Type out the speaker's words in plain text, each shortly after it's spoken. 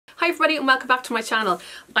Hi everybody and welcome back to my channel.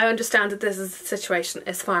 I understand that this is a situation,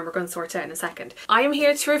 it's fine, we're going to sort it out in a second. I am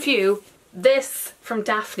here to review this from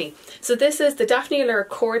Dafni. So this is the Dafni Allure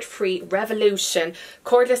Cord-Free Revolution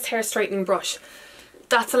Cordless Hair Straightening Brush.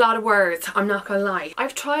 That's a lot of words, I'm not gonna lie.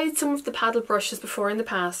 I've tried some of the paddle brushes before in the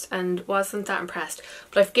past and wasn't that impressed,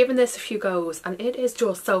 but I've given this a few goes and it is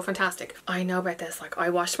just so fantastic. I know about this, like I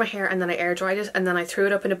washed my hair and then I air dried it and then I threw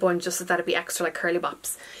it up in a bun just so that it'd be extra like curly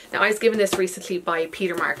bops. Now I was given this recently by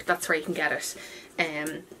Peter Mark, that's where you can get it.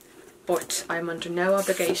 But I'm under no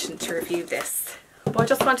obligation to review this. But I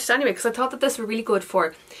just wanted it anyway because I thought that this would be really good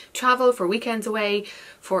for travel, for weekends away,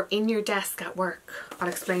 for in your desk at work. I'll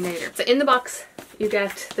explain later. So in the box you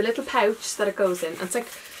get the little pouch that it goes in, and it's like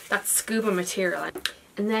that scuba material.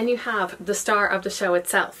 And then you have the star of the show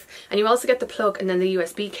itself. And you also get the plug and then the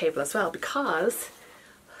USB cable as well because,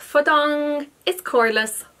 fadong, it's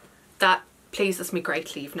cordless. That pleases me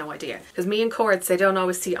greatly, you've no idea. Because me and cords, they don't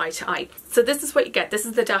always see eye to eye. So this is what you get. This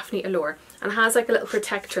is the Dafni Allure and it has like a little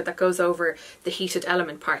protector that goes over the heated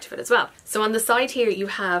element part of it as well. So on the side here you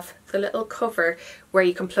have the little cover where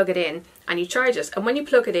you can plug it in and you charge it. And when you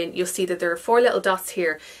plug it in, you'll see that there are 4 little dots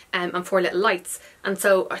here and 4 little lights. And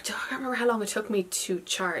so I can't remember how long it took me to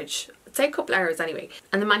charge. I'd say a couple hours anyway.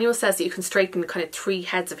 And the manual says that you can straighten kind of 3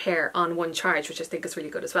 heads of hair on one charge, which I think is really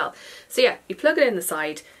good as well. So yeah, you plug it in the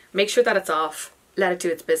side, make sure that it's off, let it do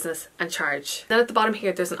its business and charge. Then at the bottom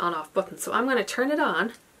here there's an on off button, so I'm going to turn it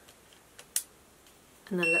on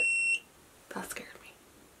and then that scared me.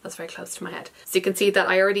 That's very close to my head. So you can see that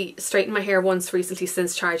I already straightened my hair once recently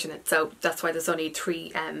since charging it, so that's why there's only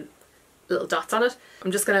 3 little dots on it.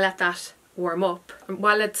 I'm just going to let that warm up, and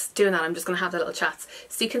while it's doing that I'm just going to have the little chats.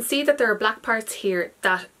 So you can see that there are black parts here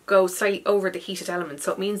that go slightly over the heated element,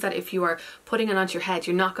 so it means that if you are putting it onto your head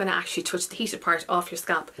you're not going to actually touch the heated part off your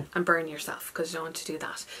scalp and burn yourself, because you don't want to do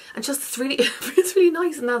that. And just it's really, it feels really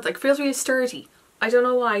nice and that like feels really sturdy. I don't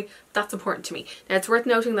know why, that's important to me. Now it's worth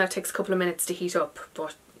noting that it takes a couple of minutes to heat up,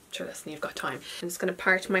 but sure, listen, you've got time. I'm just going to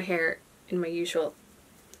part my hair in my usual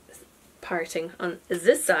parting on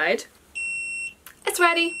this side. It's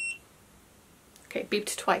ready! Okay,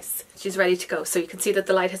 beeped twice. She's ready to go. So you can see that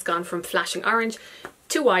the light has gone from flashing orange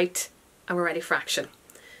to white and we're ready for action.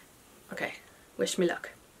 Okay, wish me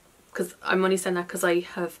luck. Because I'm only saying that because I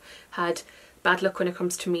have had bad luck when it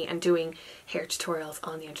comes to me and doing hair tutorials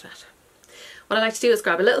on the internet. What I like to do is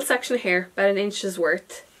grab a little section of hair, about 1 inch's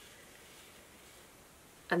worth,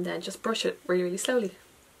 and then just brush it really, really slowly.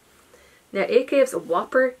 Now it gives a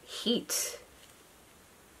whopper heat.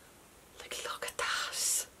 Like, look at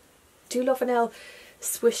that. Do love an L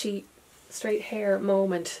swishy straight hair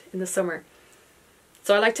moment in the summer.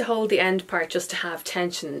 So I like to hold the end part just to have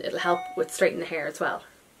tension. It'll help with straightening the hair as well.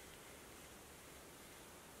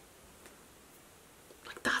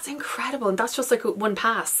 Like, that's incredible, and that's just like one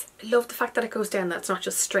pass. I love the fact that it goes down, that's not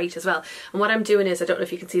just straight as well. And what I'm doing is, I don't know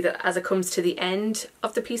if you can see that as it comes to the end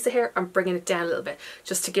of the piece of hair, I'm bringing it down a little bit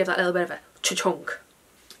just to give that little bit of a cha-chunk.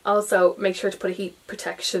 Also make sure to put a heat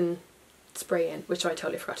protection spray in, which I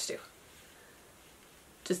totally forgot to do.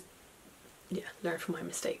 Just, yeah, learn from my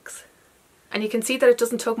mistakes. And you can see that it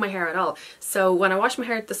doesn't tug my hair at all. So when I washed my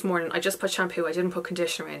hair this morning, I just put shampoo, I didn't put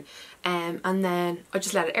conditioner in. And then I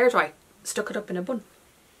just let it air dry, stuck it up in a bun.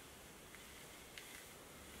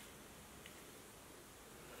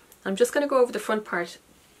 I'm just going to go over the front part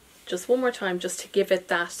just one more time just to give it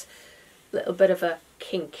that little bit of a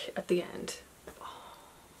kink at the end.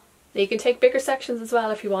 Now you can take bigger sections as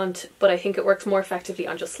well if you want, but I think it works more effectively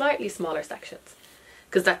on just slightly smaller sections.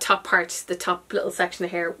 Because that top part, the top little section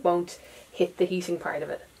of hair won't hit the heating part of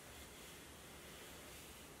it.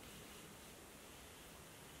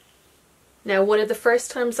 Now one of the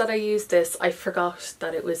first times that I used this, I forgot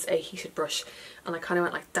that it was a heated brush and I kind of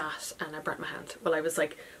went like that and I burnt my hand. Well, I was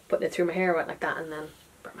like putting it through my hair, went like that and then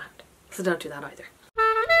burnt my hand. So don't do that either.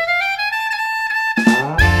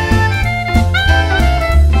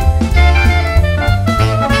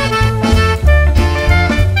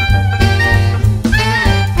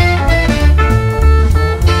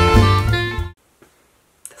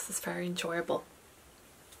 Very enjoyable.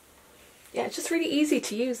 Yeah, it's just really easy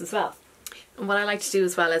to use as well. And what I like to do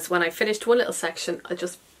as well is when I finished one little section, I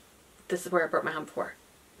just, this is where I burnt my hand before,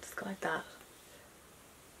 just go like that,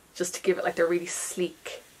 just to give it like the really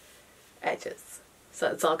sleek edges, so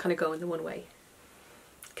it's all kind of going the one way.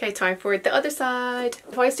 Okay, time for the other side.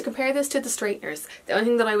 If I was to compare this to the straighteners, the only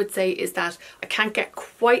thing that I would say is that I can't get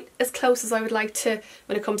quite as close as I would like to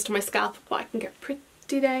when it comes to my scalp, but I can get pretty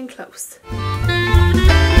dang close.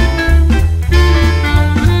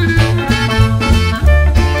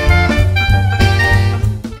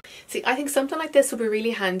 See, basically I think something like this would be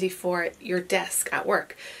really handy for your desk at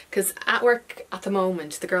work, because at work at the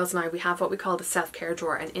moment the girls and I, we have what we call the self-care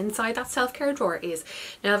drawer, and inside that self-care drawer is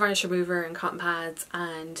nail varnish remover and cotton pads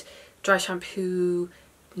and dry shampoo,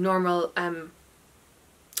 normal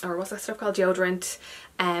or what's that stuff called, deodorant,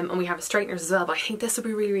 and we have a straighteners as well, but I think this would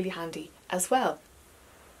be really, really handy as well.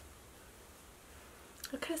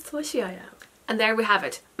 Look how swishy I am. And there we have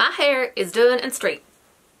it. My hair is done and straight.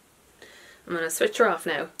 I'm going to switch her off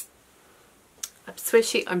now. I'm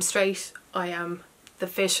swishy, I'm straight, I am the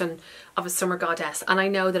vision of a summer goddess, and I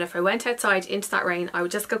know that if I went outside into that rain I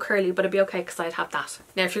would just go curly, but it'd be okay because I'd have that.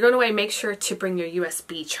 Now if you're going away, make sure to bring your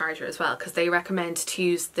USB charger as well, because they recommend to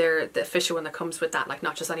use the official one that comes with that, like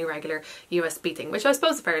not just any regular USB thing, which I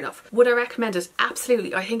suppose is fair enough. Would I recommend it?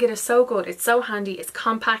 Absolutely. I think it is so good, it's so handy, it's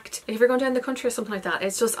compact, and if you're going down the country or something like that,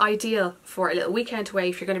 it's just ideal for a little weekend away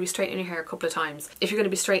if you're going to be straightening your hair a couple of times. If you're going to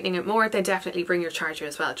be straightening it more, then definitely bring your charger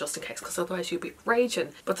as well, just in case, because otherwise you'd be raging.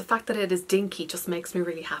 But the fact that it is dinky just makes me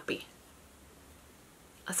really happy.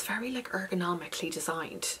 It's very like ergonomically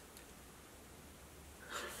designed.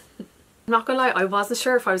 I'm not gonna lie, I wasn't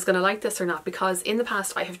sure if I was gonna like this or not, because in the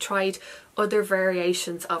past I have tried other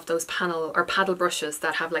variations of those paddle brushes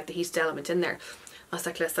that have like the heated element in there. I was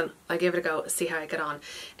like, listen, I'll give it a go, see how I get on.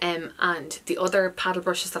 And the other paddle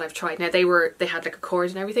brushes that I've tried, now they had like a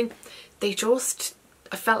cord and everything, I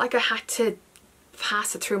felt like I had to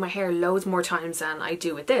pass it through my hair loads more times than I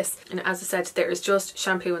do with this. And as I said, there is just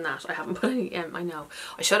shampoo in that. I haven't put any, I know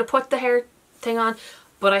I should have put the hair thing on,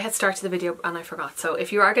 but I had started the video and I forgot. So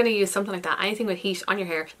if you are going to use something like that, anything with heat on your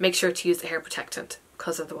hair, make sure to use the hair protectant,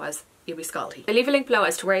 because otherwise you'll be scaldy. I'll leave a link below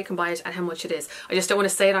as to where you can buy it and how much it is. I just don't want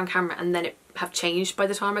to say it on camera and then it have changed by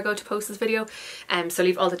the time I go to post this video, so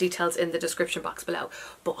leave all the details in the description box below.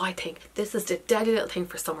 But I think this is the deadly little thing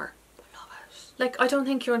for summer. I love it. Like, I don't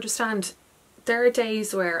think you understand. There are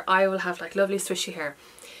days where I will have like lovely swishy hair,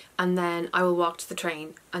 and then I will walk to the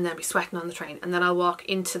train and then be sweating on the train, and then I'll walk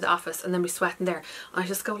into the office and then be sweating there, and I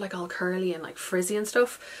just go like all curly and like frizzy and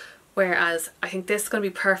stuff. Whereas I think this is going to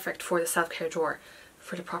be perfect for the self-care drawer,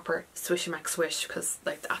 for the proper swishy mac swish, because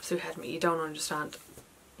like the absolute head of me, you don't understand.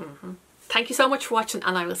 Thank you so much for watching,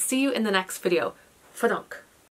 and I will see you in the next video. Fadonk.